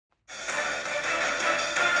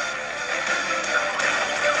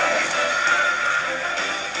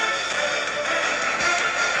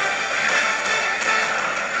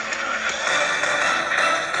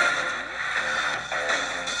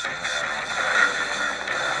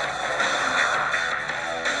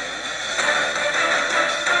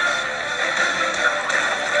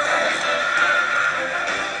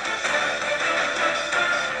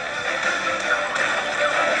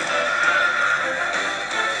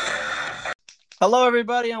Hello,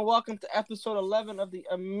 everybody, and welcome to episode 11 of the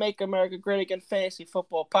Make America Great Again Fantasy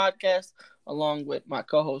Football Podcast, along with my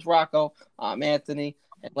co-host Rocco. I'm Anthony,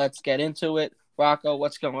 and let's get into it. Rocco,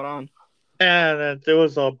 what's going on? And it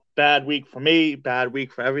was a bad week for me, bad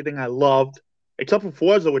week for everything I loved, except for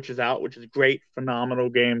Forza, which is out, which is great, phenomenal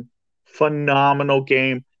game. It's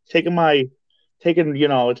taking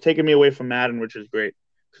me away from Madden, which is great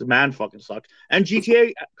because Madden fucking sucks. And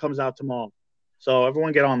GTA comes out tomorrow, so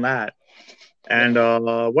everyone get on that. And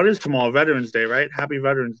what is tomorrow? Veterans Day, right? Happy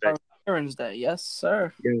Veterans Day. Veterans Day, yes,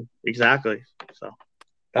 sir. Yeah, exactly. So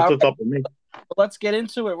that's All what's right, up with me. let's get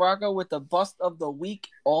into it, Rocco, with the bust of the week,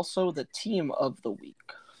 also the team of the week.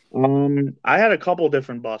 I had a couple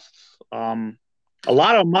different busts. A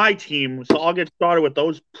lot of my team, so I'll get started with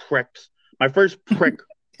those pricks. My first prick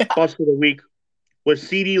bust of the week was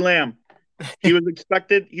CD Lamb. He was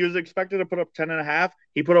expected to put up 10.5.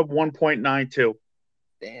 He put up 1.92.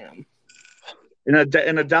 Damn. In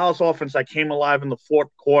a Dallas offense that came alive in the fourth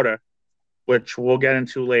quarter, which we'll get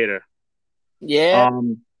into later. Yeah.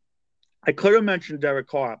 Um, I could have mentioned Derek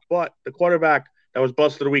Carr, but the quarterback that was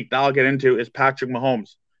busted of the week that I'll get into is Patrick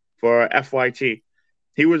Mahomes for FYT.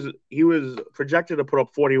 He was projected to put up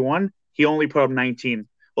 41. He only put up 19.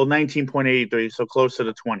 Well, 19.83, so close to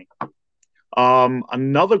the 20.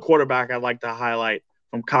 Another quarterback I'd like to highlight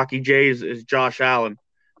from Cocky Jays is Josh Allen.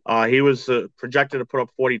 He was projected to put up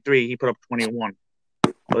 43. He put up 21.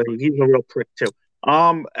 So he's a real prick too.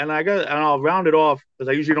 And I'll round it off because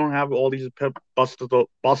I usually don't have all these busts of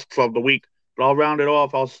the week, but I'll round it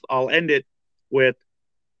off. I'll end it with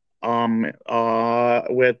what's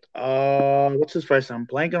his first name? I'm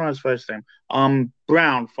blanking on his first name.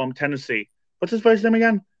 Brown from Tennessee. What's his first name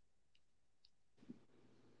again?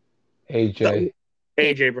 AJ.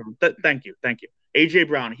 AJ Brown. Thank you. AJ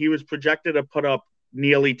Brown. He was projected to put up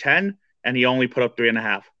nearly 10, and he only put up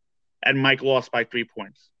 3.5. And Mike lost by 3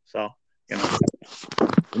 points. So and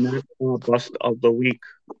that's bust of the week.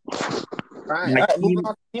 All right, My moving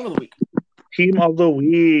on to team of the week. team of the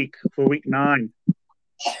week for week 9.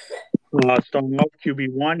 Starting off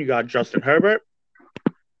QB1, you got Justin Herbert.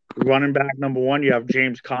 Running back number 1, you have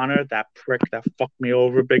James Conner, that prick that fucked me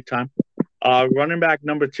over big time. Running back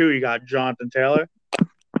number 2, you got Jonathan Taylor.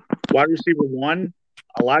 Wide receiver 1,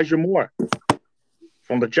 Elijah Moore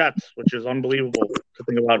from the Jets, which is unbelievable to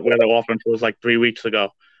think about where their offense was like 3 weeks ago.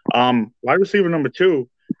 Wide receiver number 2,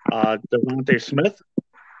 Devontae Smith,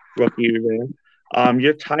 rookie there.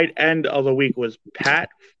 Your tight end of the week was Pat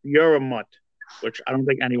Furemut, which I don't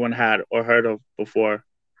think anyone had or heard of before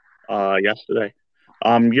yesterday.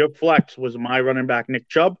 Your flex was my running back, Nick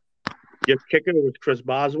Chubb. Your kicker was Chris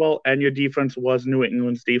Boswell, and your defense was New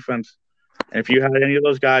England's defense. And if you had any of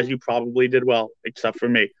those guys, you probably did well, except for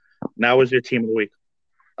me. And that was your team of the week.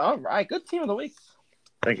 All right, good team of the week.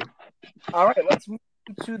 Thank you. All right, let's move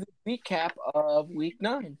to the recap of week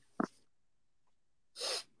 9.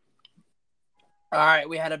 All right,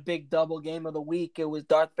 we had a big double game of the week. It was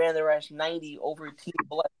Darth Vader 90 over Team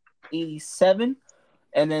Bless 87.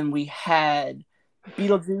 And then we had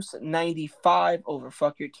Beetlejuice 95 over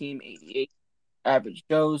Fuck Your Team 88. Average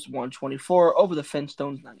Joe's 124 over the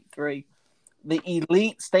Finstones 93. The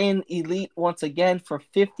Elite staying elite once again for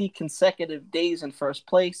 50 consecutive days in first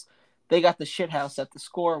place. They got the shithouse at the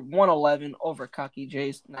score 111 over Cocky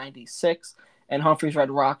J's 96. And Humphreys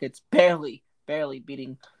Red Rockets barely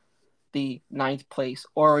beating the 9th place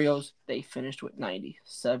Orioles. They finished with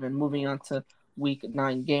 97. Moving on to week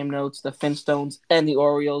 9 game notes. The Finstones and the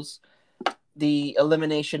Orioles. The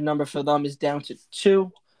elimination number for them is down to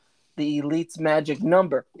 2. The Elite's magic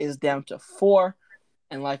number is down to 4.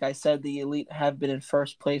 And like I said, the Elite have been in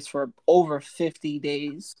first place for over 50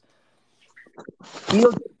 days.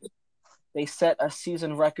 They set a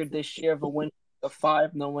season record this year of a win of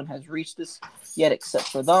 5. No one has reached this yet except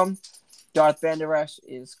for them. Darth Vader Esch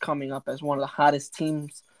is coming up as one of the hottest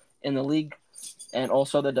teams in the league. And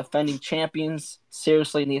also the defending champions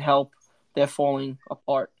seriously need help. They're falling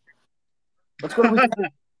apart. Let's go to week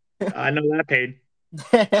 10. I know that pain.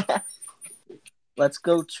 Let's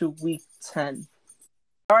go to week 10.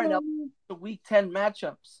 All right, now the week 10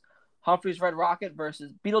 matchups. Humphreys Red Rocket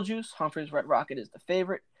versus Beetlejuice. Humphreys Red Rocket is the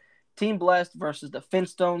favorite. Team Blessed versus the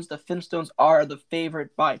Finstones. The Finstones are the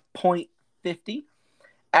favorite by .50.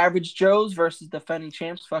 Average Joes versus defending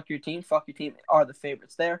champs. Fuck Your Team. Fuck Your Team are the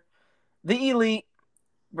favorites there. The Elite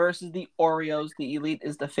versus the Oreos. The Elite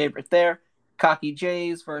is the favorite there. Cocky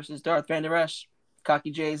Jays versus Darth Vander Esch.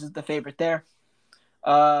 Cocky Jays is the favorite there.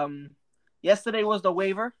 Yesterday was the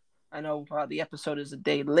waiver. I know the episode is a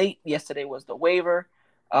day late. Yesterday was the waiver.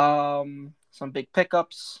 Some big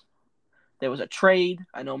pickups. There was a trade.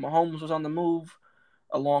 I know Mahomes was on the move.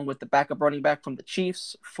 along with the backup running back from the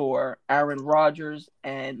Chiefs for Aaron Rodgers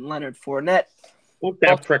and Leonard Fournette. Fuck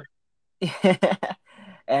that prick.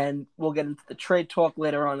 And we'll get into the trade talk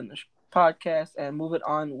later on in the podcast and move it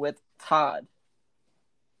on with Todd.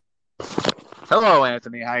 Hello,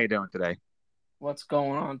 Anthony. How you doing today? What's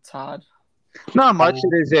going on, Todd? Not much.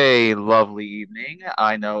 It is a lovely evening.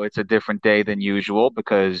 I know it's a different day than usual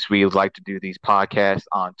because we like to do these podcasts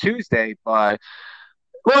on Tuesday, but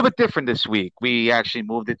a little bit different this week. We actually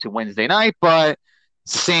moved it to Wednesday night, but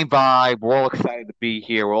same vibe. We're all excited to be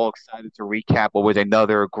here. We're all excited to recap what was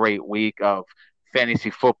another great week of fantasy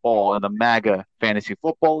football in the MAGA Fantasy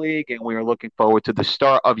Football League, and we are looking forward to the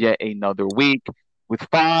start of yet another week. With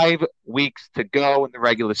 5 weeks to go in the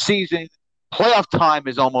regular season, playoff time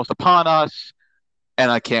is almost upon us,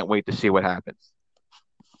 and I can't wait to see what happens.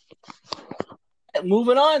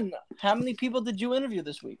 Moving on, how many people did you interview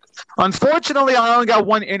this week? Unfortunately, I only got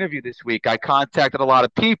one interview this week. I contacted a lot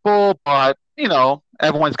of people, but,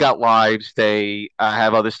 everyone's got lives. They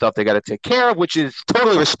have other stuff they got to take care of, which is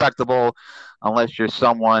totally respectable unless you're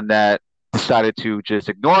someone that decided to just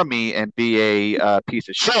ignore me and be a piece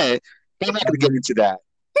of shit. I'm not going to get into that.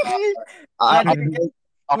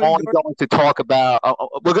 I'm only going to talk about.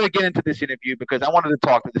 We're going to get into this interview because I wanted to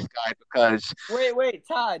talk to this guy because. Wait,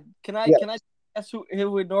 Todd. Can I guess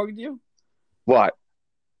who ignored you? What?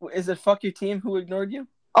 Is it Fuck Your Team who ignored you?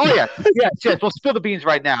 Oh yeah, yes. Well, spill the beans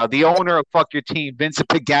right now. The owner of Fuck Your Team, Vincent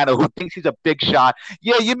Pagano, who thinks he's a big shot.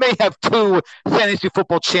 Yeah, you may have 2 fantasy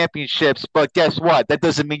football championships, but guess what? That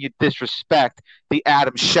doesn't mean you disrespect the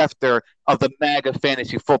Adam Schefter of the MAGA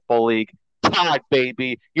Fantasy Football League. Todd,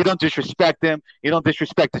 baby. You don't disrespect him. You don't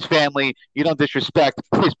disrespect his family. You don't disrespect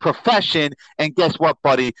his profession. And guess what,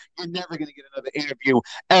 buddy? You're never going to get another interview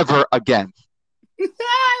ever again. I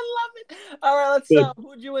love it. All right, let's start.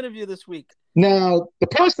 Who'd you interview this week? Now, the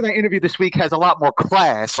person I interviewed this week has a lot more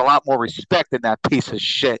class, a lot more respect than that piece of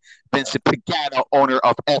shit, Vincent Pagano, owner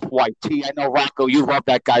of FYT. I know, Rocco, you love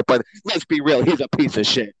that guy, but let's be real, he's a piece of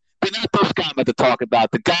shit. But not this guy I'm about to talk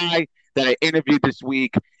about. The guy that I interviewed this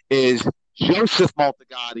week is Joseph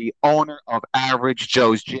Multigatti, owner of Average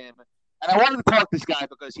Joe's Gym. And I wanted to talk to this guy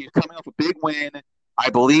because he's coming off a big win. I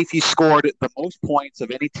believe he scored the most points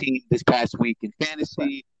of any team this past week in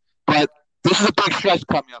fantasy. But this is a big stretch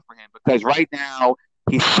coming up for him because right now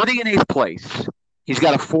he's sitting in 8th place. He's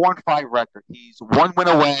got a 4-5 record. He's 1 win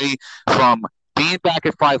away from being back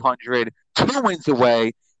at 500, 2 wins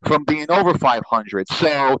away from being over 500.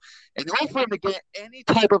 So in order for him to get any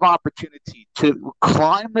type of opportunity to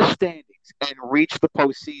climb the standings and reach the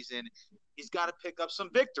postseason, he's got to pick up some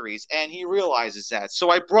victories, and he realizes that. So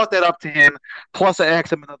I brought that up to him, plus I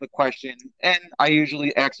asked him another question, and I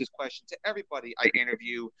usually ask this question to everybody I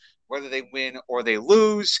interview, whether they win or they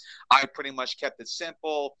lose. I pretty much kept it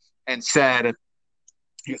simple and said,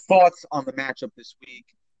 your thoughts on the matchup this week,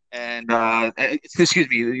 and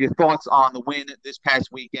your thoughts on the win this past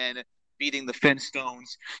weekend, beating the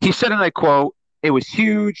Finstones. He said, and I quote, "It was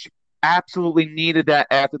huge, absolutely needed that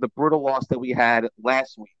after the brutal loss that we had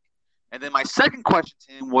last week." And then my second question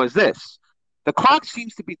to him was this. The clock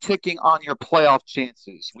seems to be ticking on your playoff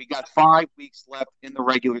chances. We got 5 weeks left in the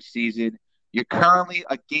regular season. You're currently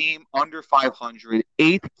a game under 500,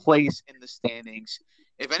 8th place in the standings.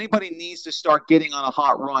 If anybody needs to start getting on a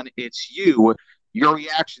hot run, it's you. Your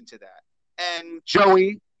reaction to that. And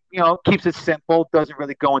Joey, keeps it simple, doesn't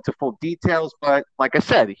really go into full details, but like I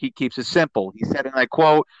said, he keeps it simple. He said, and I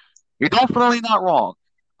quote, "You're definitely not wrong.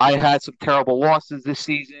 I had some terrible losses this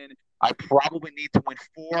season. I probably need to win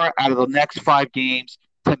 4 out of the next 5 games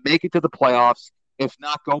to make it to the playoffs, if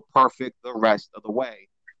not go perfect the rest of the way."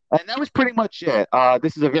 And that was pretty much it.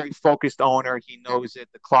 This is a very focused owner. He knows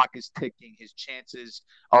that the clock is ticking. His chances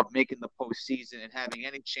of making the postseason and having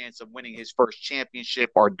any chance of winning his first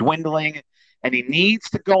championship are dwindling, and he needs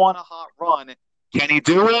to go on a hot run. Can he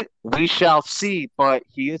do it? We shall see, but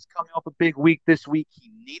he is coming off a big week this week.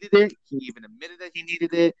 He needed it. He even admitted that he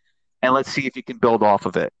needed it, and let's see if he can build off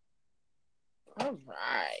of it. All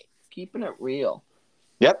right. Keeping it real.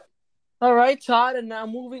 Yep. All right, Todd, and now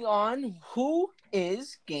moving on. Who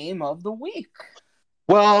is Game of the Week?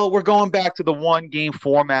 Well, we're going back to the 1-game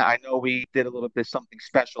format. I know we did a little bit something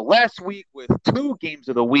special last week with 2 games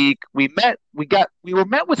of the week. We were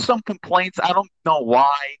met with some complaints. I don't know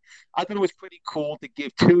why. I thought it was pretty cool to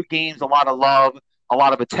give 2 games a lot of love, a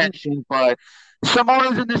lot of attention, but some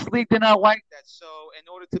owners in this league did not like that. So in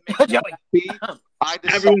order to make it happy,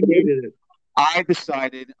 I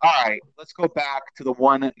decided, all right, let's go back to the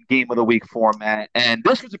 1-game of the week format. And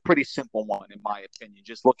this was a pretty simple one, in my opinion,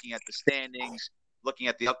 just looking at the standings, looking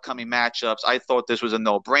at the upcoming matchups, I thought this was a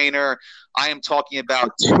no-brainer. I am talking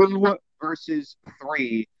about 2 versus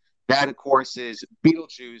 3. That, of course, is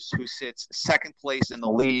Beetlejuice, who sits second place in the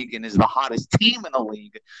league and is the hottest team in the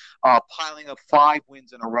league, piling up 5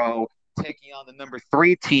 wins in a row, taking on the number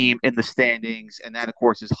 3 team in the standings, and that, of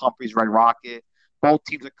course, is Humphreys Red Rocket. Both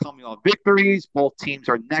teams are coming off victories. Both teams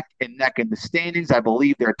are neck and neck in the standings. I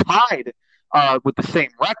believe they're tied with the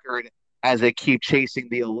same record as they keep chasing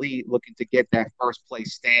the elite, looking to get that first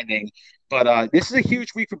place standing. But this is a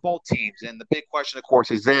huge week for both teams. And the big question, of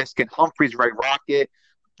course, is this: can Humphreys Red Rocket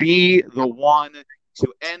be the one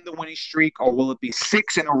to end the winning streak, or will it be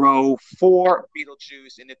 6 in a row for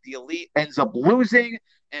Beetlejuice? And if the elite ends up losing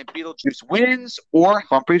and Beetlejuice wins, or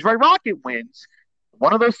Humphreys Red Rocket wins,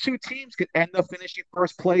 one of those 2 teams could end up finishing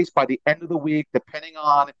first place by the end of the week, depending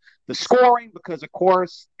on the scoring, because, of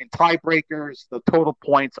course, in tiebreakers, the total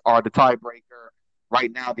points are the tiebreaker.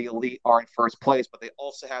 Right now, the elite are in first place, but they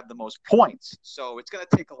also have the most points. So it's going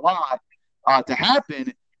to take a lot to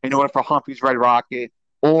happen in order for Humphreys Red Rocket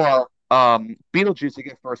or Beetlejuice to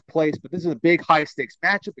get first place. But this is a big high-stakes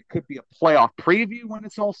matchup. It could be a playoff preview when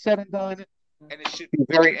it's all said and done, and it should be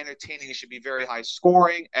very entertaining. It should be very high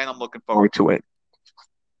scoring, and I'm looking forward to it.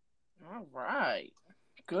 All right.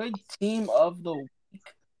 Good team of the week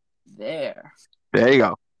there. There you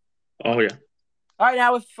go. Oh, yeah. All right,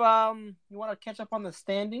 now if you want to catch up on the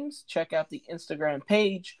standings, check out the Instagram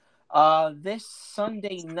page. This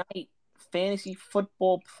Sunday night fantasy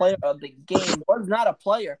football player of the game was not a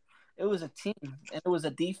player. It was a team, and it was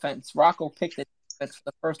a defense. Rocco picked the defense for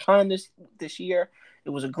the first time this year. It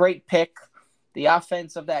was a great pick. The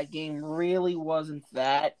offense of that game really wasn't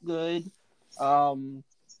that good.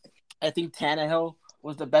 I think Tannehill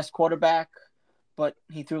was the best quarterback, but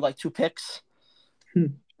he threw like 2 picks.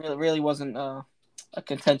 Really wasn't a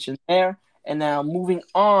contention there. And now moving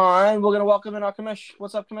on, we're going to welcome in our commish.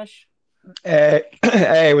 What's up, commish?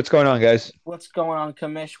 Hey, what's going on, guys? What's going on,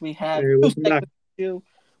 commish? We have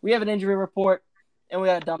we have an injury report, and we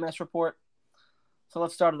got a dumbass report. So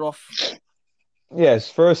let's start it off. Yes,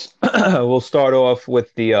 first we'll start off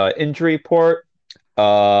with the injury report.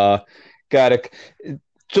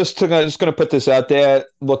 Just gonna put this out there.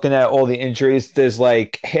 Looking at all the injuries, there's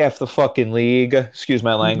like half the fucking league. Excuse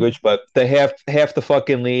my language, but the half the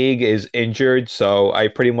fucking league is injured. So I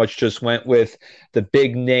pretty much just went with the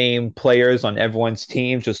big name players on everyone's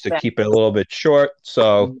team just to keep it a little bit short.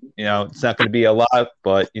 So it's not going to be a lot,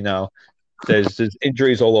 but there's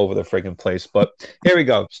injuries all over the friggin' place. But here we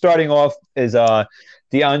go. Starting off is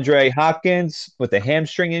DeAndre Hopkins with a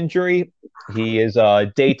hamstring injury. He is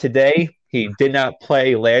day to day. He did not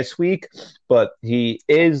play last week, but he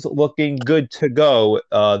is looking good to go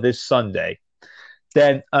this Sunday.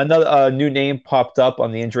 Then another new name popped up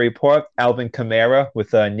on the injury report, Alvin Kamara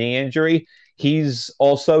with a knee injury. He's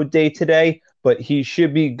also day to day, but he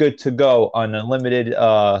should be good to go on a limited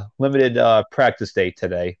practice day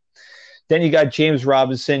today. Then you got James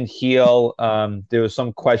Robinson heel. There was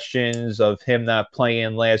some questions of him not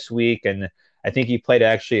playing last week, and I think he played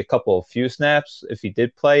actually a few snaps. If he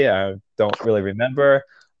did play, I don't really remember.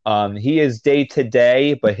 He is day to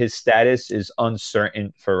day, but his status is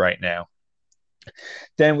uncertain for right now.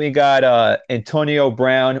 Then we got Antonio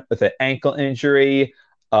Brown with an ankle injury.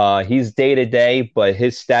 He's day to day, but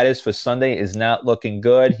his status for Sunday is not looking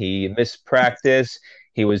good. He missed practice.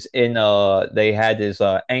 He was in. They had his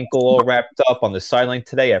ankle all wrapped up on the sideline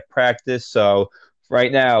today at practice. So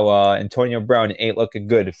right now, Antonio Brown ain't looking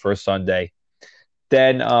good for Sunday.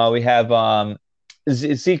 Then we have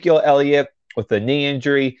Ezekiel Elliott with a knee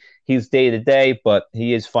injury. He's day to day, but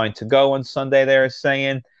he is fine to go on Sunday, they're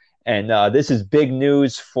saying. And this is big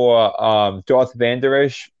news for Darth Vander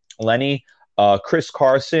Esch, Lenny. Chris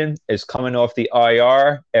Carson is coming off the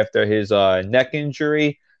IR after his neck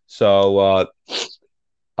injury. So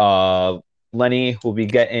Lenny will be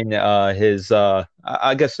getting his,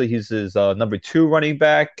 I guess he's his number 2 running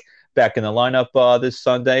back in the lineup this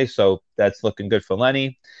Sunday. So that's looking good for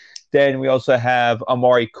Lenny. Then we also have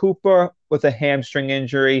Amari Cooper with a hamstring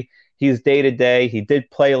injury. He's day to day. He did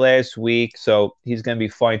play last week, so he's going to be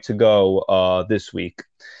fine to go this week.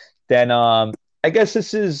 Then I guess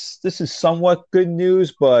this is somewhat good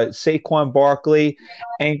news, but Saquon Barkley,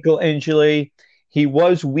 ankle injury. He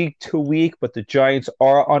was week to week, but the Giants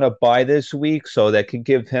are on a bye this week, so that could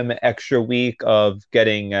give him an extra week of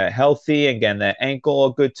getting healthy and getting that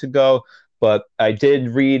ankle good to go. But I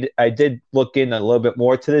did look in a little bit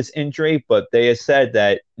more to this injury, but they have said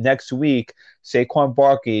that next week, Saquon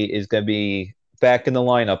Barkley is going to be back in the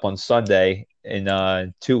lineup on Sunday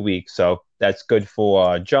in 2 weeks. So that's good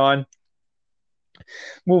for John.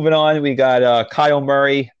 Moving on, we got Kyle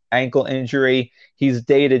Murray ankle injury. He's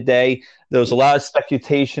day to day. There was a lot of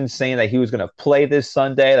speculation saying that he was going to play this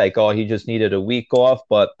Sunday, like, oh, he just needed a week off.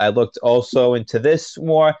 But I looked also into this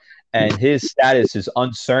more, and his status is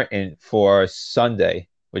uncertain for Sunday,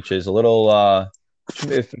 which is a little.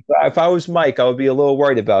 If I was Mike, I would be a little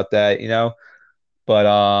worried about that, you know. But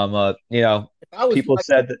If I was people Mike,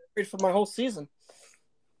 said that I'd for my whole season.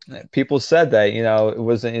 it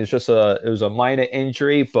was a minor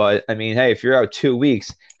injury, but I mean, hey, if you're out 2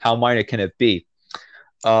 weeks, how minor can it be?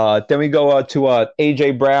 Then we go to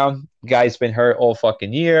AJ Brown. Guy's been hurt all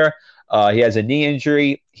fucking year. He has a knee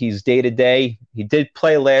injury. He's day to day. He did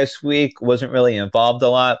play last week. Wasn't really involved a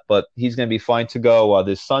lot, but he's going to be fine to go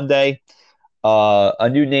this Sunday. A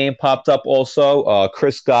new name popped up also.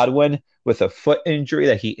 Chris Godwin with a foot injury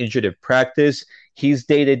that he injured in practice. He's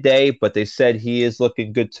day to day, but they said he is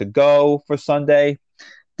looking good to go for Sunday.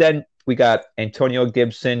 Then we got Antonio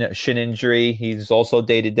Gibson, shin injury. He's also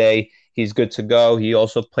day to day. He's good to go. He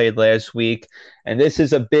also played last week. And this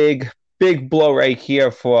is a big, big blow right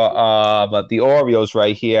here for the Orioles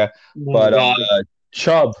right here. But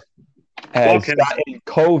Chubb has gotten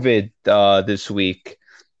COVID this week.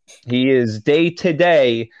 He is day to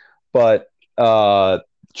day, but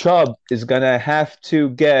Chubb is going to have to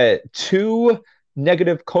get 2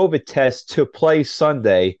 negative COVID tests to play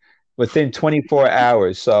Sunday within 24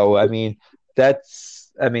 hours. So, I mean,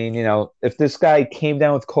 if this guy came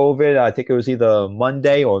down with COVID, I think it was either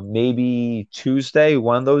Monday or maybe Tuesday,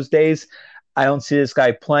 one of those days. I don't see this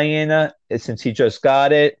guy playing since he just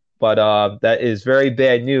got it. But that is very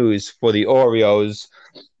bad news for the Orioles.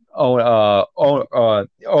 Orioles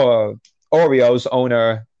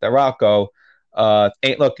owner Rocco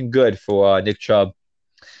ain't looking good for Nick Chubb.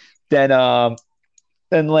 Then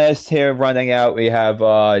last here running out, we have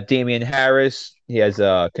Damian Harris. He has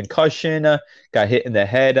a concussion, got hit in the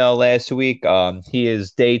head last week. He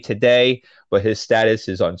is day to day, but his status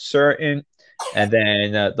is uncertain. And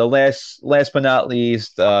then the last but not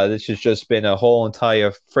least, this has just been a whole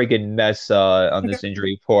entire friggin' mess on this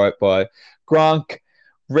injury report. But Gronk,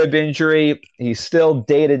 rib injury, he's still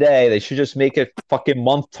day to day. They should just make it fucking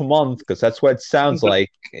month to month because that's what it sounds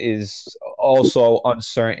like. Is also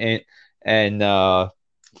uncertain and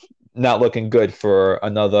not looking good for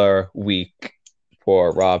another week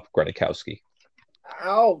for Rob Gronkowski.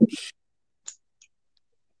 Ouch.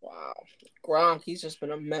 Wow. Gronk, he's just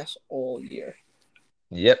been a mess all year.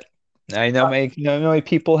 Yep. I know many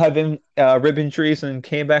people have rib injuries and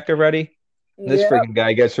came back already. This friggin'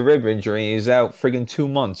 guy gets a rib injury. He's out friggin' 2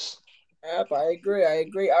 months. Yep, I agree.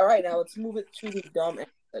 All right, now let's move it to the dumb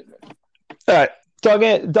segment. All right.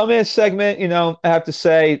 Dumbass segment, I have to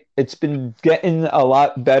say it's been getting a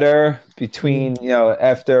lot better between,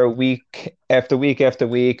 after week after week after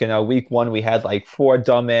week. Week 1 we had like 4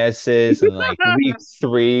 dumbasses, and like week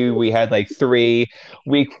 3 we had like 3.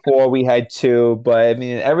 Week 4 we had 2. But I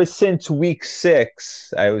mean, ever since week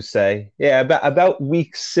 6, I would say, about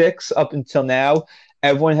week 6 up until now,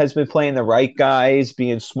 everyone has been playing the right guys,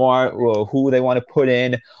 being smart, who they want to put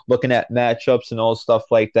in, looking at matchups and all stuff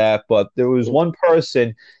like that. But there was one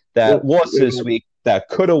person that lost this week that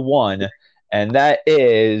could have won, and that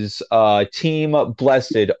is Team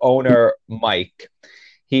Blessed owner Mike.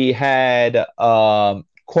 He had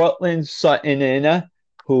Cortland Sutton in,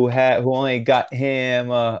 who only got him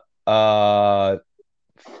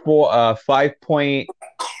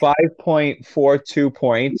 5.42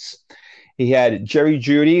 points. He had Jerry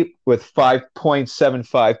Jeudy with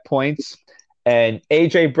 5.75 points. And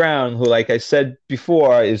A.J. Brown, who, like I said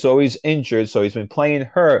before, is always injured, so he's been playing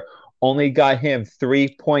hurt, only got him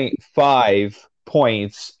 3.5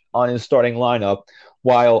 points on his starting lineup.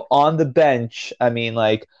 While on the bench, I mean,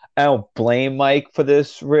 like, I don't blame Mike for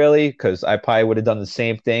this, really, because I probably would have done the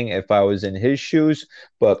same thing if I was in his shoes.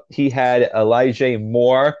 But he had Elijah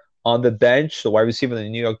Moore on the bench, the wide receiver of the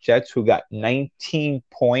New York Jets, who got 19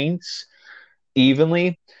 points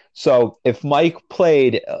evenly. So if Mike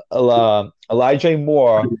played Elijah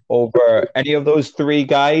Moore over any of those 3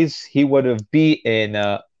 guys, he would have beaten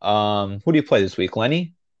who do you play this week,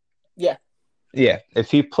 Lenny? Yeah.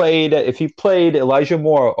 If he played Elijah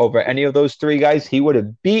Moore over any of those 3 guys, he would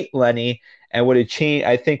have beat Lenny and would have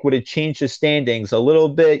changed the standings a little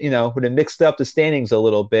bit, would have mixed up the standings a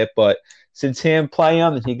little bit. But since him playing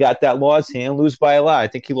him and he got that loss, he didn't lose by a lot. I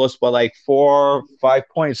think he lost by like 4 or 5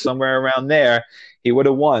 points, somewhere around there. He would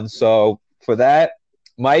have won. So for that,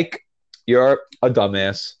 Mike, you're a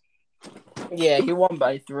dumbass. Yeah, he won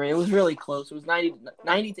by 3. It was really close. It was 90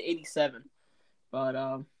 to 87. But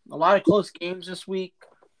a lot of close games this week.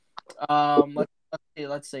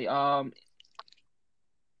 Let's see.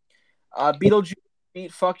 Beetlejuice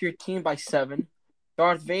beat Fuck Your Team by 7.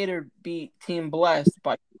 Darth Vader beat Team Blessed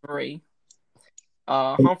by 3.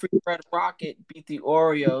 Humphrey Red Rocket beat the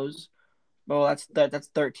Oreos. Well, that's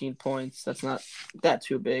 13 points. That's not that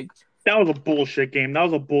too big. That was a bullshit game.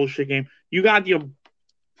 You got your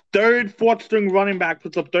third, fourth string running back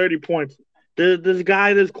puts up 30 points.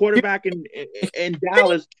 This quarterback in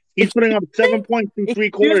Dallas, he's putting up 7 points through 3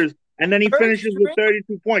 quarters, and then he finishes with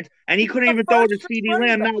 32 points. And he couldn't even throw it to CD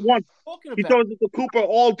Lamb not once. He throws it to Cooper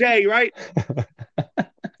all day, right?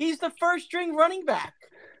 He's the first string running back.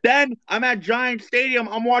 Then I'm at Giant Stadium.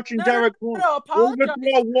 I'm watching Derek Carr apologize.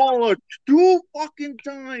 overthrow Waller 2 fucking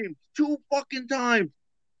times.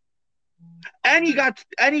 And he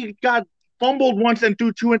got fumbled once and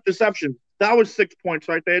threw 2 interceptions. That was 6 points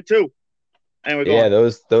right there too. Anyway, yeah,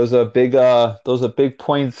 those are big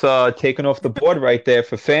points taken off the board right there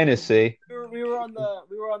for fantasy. We were on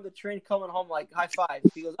the train coming home, like, high five.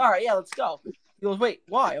 He goes, all right, yeah, let's go. He goes, wait,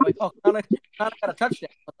 why? I'm like, oh, I got a touchdown.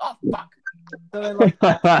 I'm like, oh, fuck. So then, like,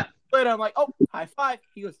 later, I'm like, oh, high five.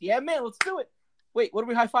 He goes, yeah, man, let's do it. Wait, what are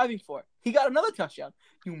we high fiving for? He got another touchdown.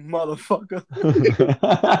 You motherfucker.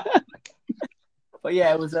 But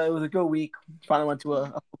yeah, it was a good week. Finally went to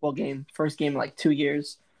a football game. First game in like 2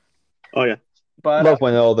 years. Oh yeah. But love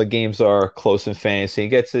when all the games are close in fantasy. It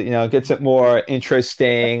gets it more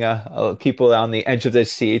interesting. People on the edge of their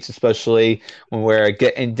seats, especially when we're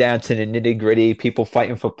getting down to the nitty gritty. People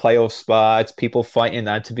fighting for playoff spots. People fighting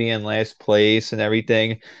not to be in last place and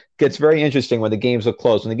everything. It gets very interesting when the games are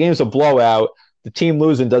close. When the games are blowout, the team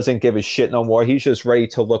losing doesn't give a shit no more. He's just ready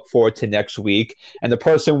to look forward to next week, and the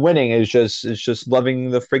person winning is just loving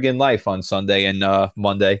the friggin' life on Sunday and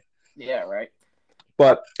Monday. Yeah, right.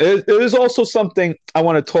 But it is also something I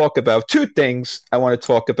want to talk about. 2 things I want to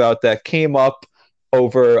talk about that came up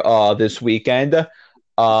over this weekend.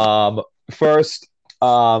 First,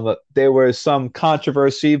 there was some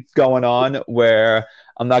controversy going on where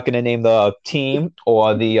I'm not going to name the team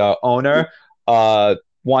or the owner.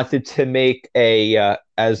 Wanted to make a,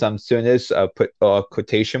 as I'm doing this, put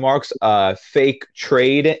quotation marks, fake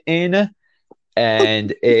trade in,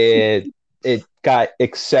 and it got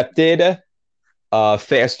accepted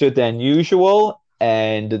faster than usual,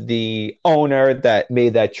 and the owner that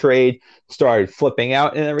made that trade started flipping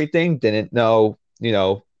out and everything. Didn't know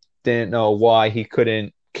why he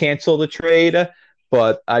couldn't cancel the trade.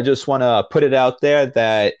 But I just want to put it out there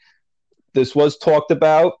that this was talked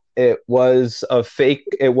about. It was a fake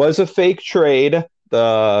trade.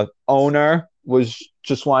 The owner was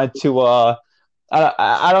just wanted to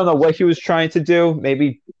I don't know what he was trying to do.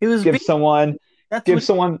 Maybe give someone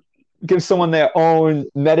their own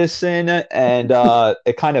medicine, and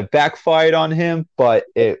it kind of backfired on him. But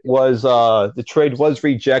it was the trade was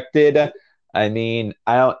rejected. I mean,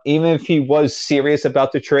 even if he was serious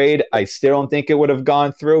about the trade, I still don't think it would have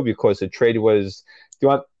gone through because the trade was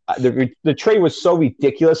the trade was so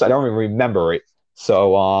ridiculous. I don't even remember it.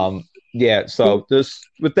 So yeah. So just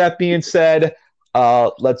with that being said,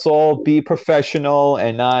 let's all be professional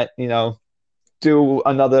and not do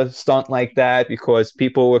another stunt like that because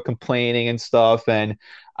people were complaining and stuff, and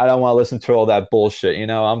I don't want to listen to all that bullshit.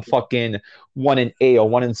 I'm fucking 1-8 or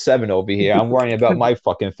 1-7 over here. I'm worrying about my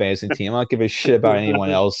fucking fantasy team. I don't give a shit about anyone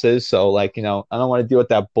else's. So I don't want to deal with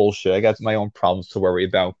that bullshit. I got my own problems to worry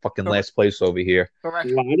about. Fucking last place over here. Correct.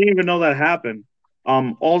 Well, I didn't even know that happened.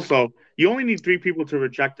 Also, you only need 3 people to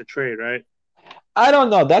reject the trade, right? I don't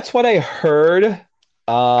know. That's what I heard.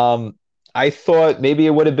 I thought maybe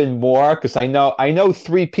it would have been more because I know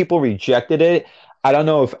 3 people rejected it. I don't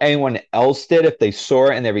know if anyone else did, if they saw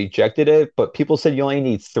it and they rejected it, but people said you only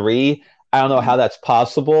need 3. I don't know how that's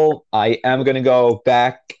possible. I am going to go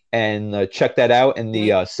back and check that out in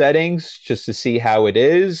the settings just to see how it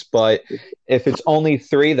is. But if it's only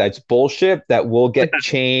 3, that's bullshit. That will get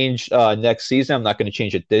changed next season. I'm not going to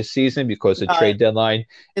change it this season because the trade deadline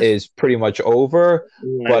is pretty much over.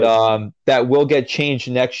 But that will get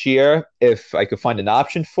changed next year if I could find an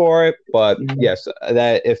option for it. But yes,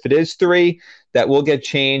 that if it is 3, that will get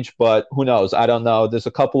changed, but who knows? I don't know. There's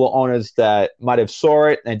a couple of owners that might have saw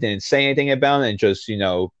it and didn't say anything about it and just,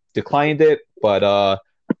 declined it. But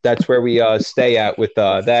that's where we stay at with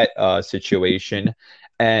that situation.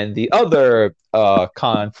 And the other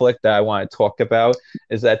conflict that I want to talk about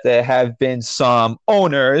is that there have been some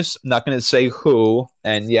owners, I'm not going to say who,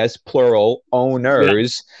 and yes, plural,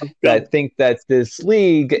 owners, that think that this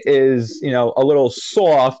league is, a little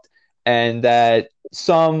soft and that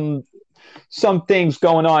some things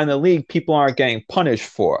going on in the league people aren't getting punished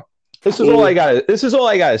for. This is all I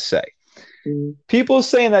gotta say. People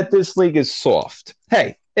saying that this league is soft.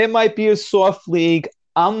 Hey, it might be a soft league.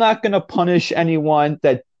 I'm not gonna punish anyone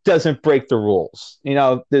that doesn't break the rules.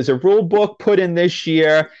 There's a rule book put in this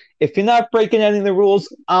year. If you're not breaking any of the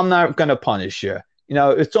rules, I'm not going to punish you.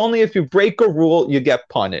 It's only if you break a rule, you get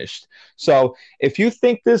punished. So if you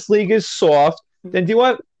think this league is soft, then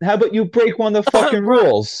how about you break one of the fucking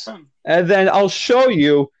rules? And then I'll show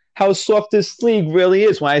you how soft this league really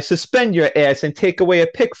is when I suspend your ass and take away a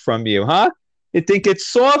pick from you, huh? You think it's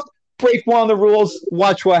soft? Break one of the rules,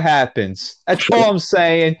 watch what happens. That's all I'm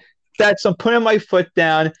saying. I'm putting my foot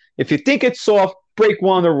down. If you think it's soft, break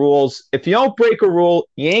one of the rules. If you don't break a rule,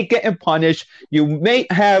 you ain't getting punished. You may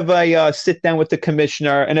have a sit down with the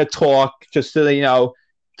commissioner and a talk just to,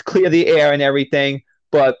 clear the air and everything.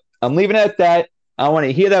 But I'm leaving it at that. I don't want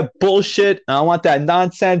to hear that bullshit. I don't want that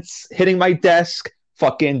nonsense hitting my desk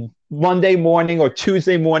fucking Monday morning or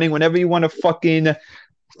Tuesday morning, whenever you want to fucking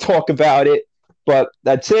talk about it. But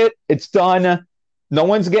that's it. It's done. No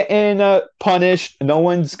one's getting punished. No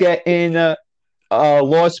one's getting a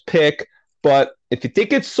lost pick. But if you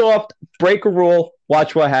think it's soft, break a rule.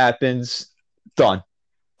 Watch what happens. Done.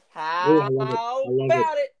 How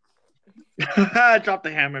about it? Drop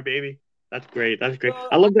the hammer, baby. That's great. That's great.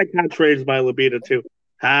 I love that catchphrase by Labita too.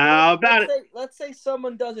 How about it? Let's say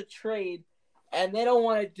someone does a trade and they don't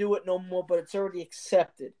want to do it no more, but it's already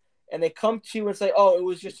accepted, and they come to you and say, "Oh, it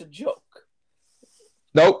was just a joke."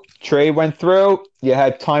 Nope. Trade went through. You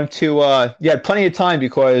had time to. You had plenty of time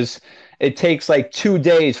because it takes like 2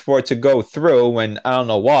 days for it to go through. And I don't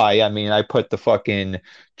know why. I mean, I put the fucking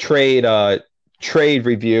trade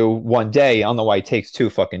review 1 day. I don't know why it takes 2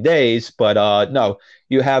 fucking days, but no,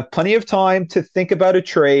 you have plenty of time to think about a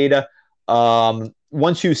trade.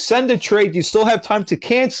 Once you send a trade, you still have time to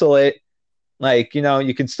cancel it. Like,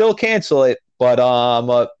 you can still cancel it,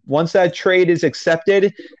 but once that trade is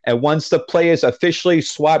accepted and once the players officially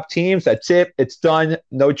swap teams, that's it. It's done.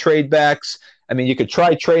 No trade backs. I mean, you could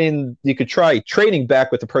try trading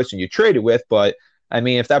back with the person you traded with, but I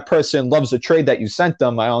mean, if that person loves the trade that you sent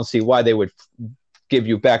them, I don't see why they would give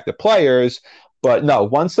you back the players. But no,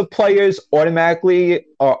 once the players automatically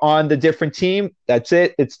are on the different team, that's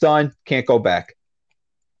it. It's done. Can't go back.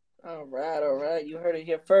 All right. You heard it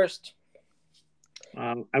here first.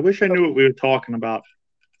 I wish I knew what we were talking about.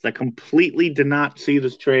 I completely did not see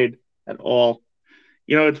this trade at all.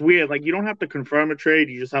 It's weird. Like, you don't have to confirm a trade;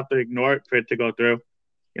 you just have to ignore it for it to go through.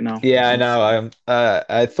 Yeah, I know.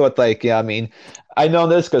 I thought I mean, I know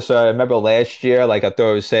this because I remember last year, I thought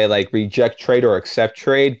it would say reject trade or accept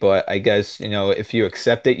trade, but I guess if you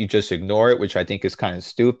accept it, you just ignore it, which I think is kind of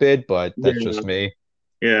stupid. But that's just me.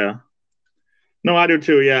 Yeah. No, I do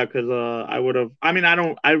too. Yeah, because I would have. I mean,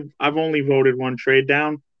 I've only voted one trade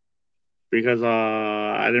down because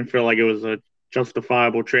I didn't feel like it was a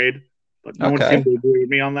justifiable trade. But no one seemed to agree with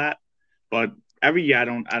me on that. But every year, I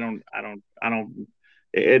don't.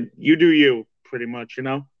 You do you, pretty much.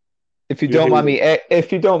 If you don't mind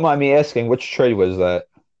me asking, which trade was that?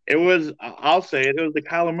 It was. I'll say it. It was the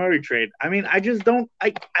Kyler Murray trade. I mean, I just don't.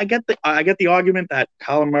 I get the argument that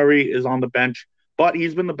Kyler Murray is on the bench. But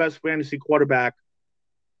he's been the best fantasy quarterback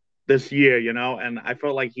this year, and I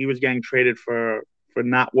felt like he was getting traded for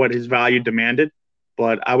not what his value demanded.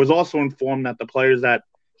 But I was also informed that the players that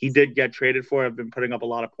he did get traded for have been putting up a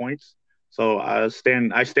lot of points. So I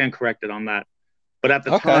stand corrected on that. But at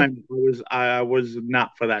the time, I was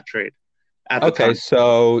not for that trade. At the time.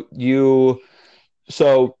 So you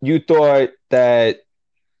thought that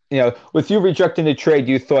with you rejecting the trade,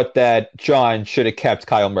 you thought that John should have kept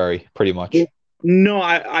Kyle Murray, pretty much. No,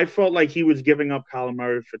 I felt like he was giving up Kyler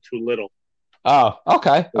Murray for too little. Oh,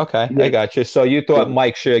 okay. Yeah. I got you. So you thought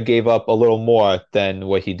Mike should have gave up a little more than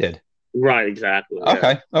what he did. Right, exactly.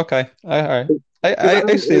 Okay. All right.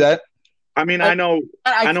 I see that. I mean, I know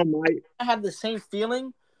Mike. I have the same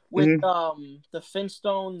feeling with the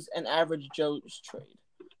Finstones and Average Joe's trade.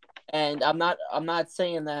 And I'm not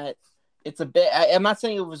saying that it's a bad. I'm not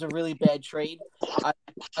saying it was a really bad trade.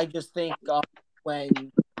 I just think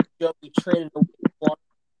when Joey traded one,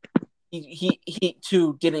 he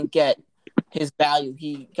too didn't get his value.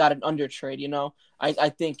 He got an under trade. I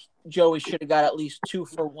think Joey should have got at least 2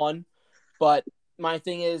 for 1. But my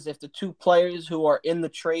thing is, if the 2 players who are in the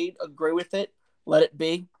trade agree with it, let it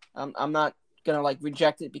be. I'm not gonna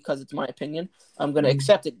reject it because it's my opinion. I'm gonna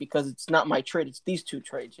accept it because it's not my trade. It's these 2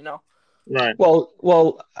 trades. Right. Well,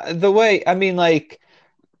 the way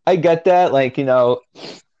I get that.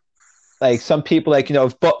 Some people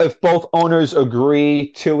if both owners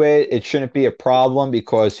agree to it, it shouldn't be a problem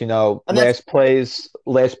because last place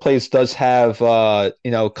does have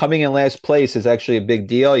coming in last place is actually a big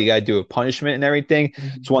deal. You got to do a punishment and everything.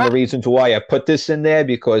 It's one of the reasons why I put this in there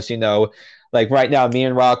because like right now, me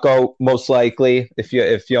and Rocco, most likely, if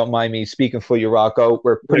you don't mind me speaking for you, Rocco,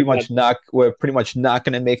 we're pretty much not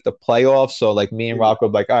going to make the playoffs. So like me and Rocco,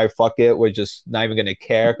 like, all right, fuck it, we're just not even going to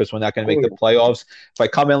care because we're not going to make the playoffs. If I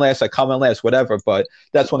come in last, I come in last, whatever. But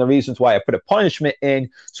that's one of the reasons why I put a punishment in,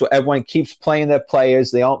 so everyone keeps playing their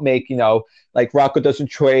players. They don't make, like Rocco doesn't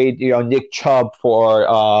trade, Nick Chubb for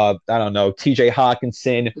I don't know, TJ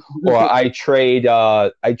Hawkinson, or I trade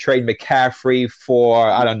McCaffrey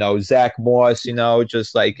for, I don't know, Zach Moss,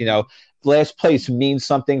 just like, last place means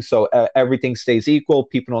something, so everything stays equal.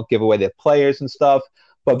 People don't give away their players and stuff.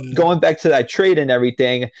 But going back to that trade and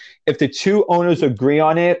everything, if the two owners agree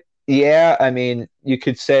on it, yeah, I mean, you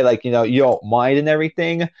could say like, you don't mind and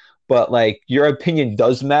everything. But like your opinion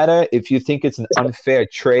does matter. If you think it's an unfair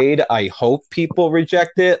trade, I hope people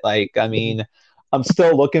reject it. Like, I mean, I'm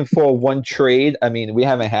still looking for one trade. I mean, we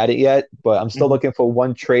haven't had it yet, but I'm still looking for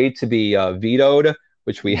one trade to be vetoed,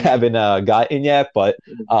 which we haven't gotten yet. But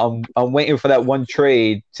I'm waiting for that one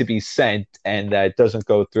trade to be sent, and that doesn't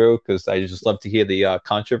go through because I just love to hear the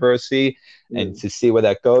controversy and to see where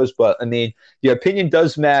that goes. But I mean, your opinion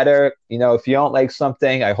does matter. If you don't like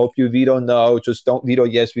something, I hope you veto no. Just don't veto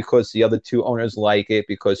yes because the other two owners like it.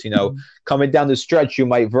 Because coming down the stretch, you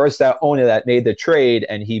might verse that owner that made the trade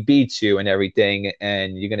and he beats you and everything,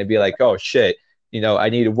 and you're gonna be like, oh shit, I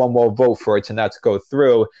needed one more vote for it to not to go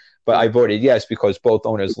through. But I voted yes because both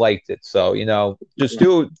owners liked it. So, just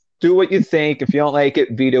do what you think. If you don't like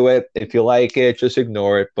it, veto it. If you like it, just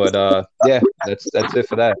ignore it. But yeah, that's it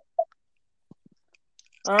for that.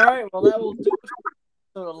 All right, well, that will do it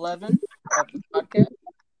for episode 11 of the podcast.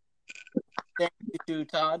 Thank you to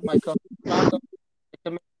Todd, my co-host,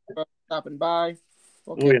 for stopping by.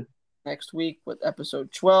 We'll get next week with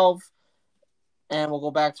episode 12, and we'll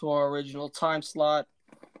go back to our original time slot.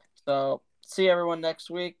 So, see everyone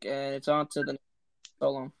next week, and it's on to the next.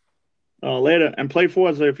 So long. Later, and play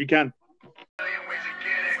Forza if you can.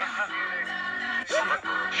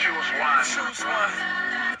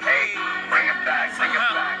 Hey, bring it back.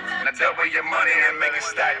 Now double your money and make it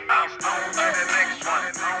stack. On to the next one.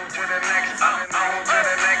 On to the next one. On to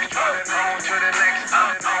the next one. On to the next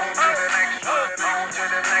one.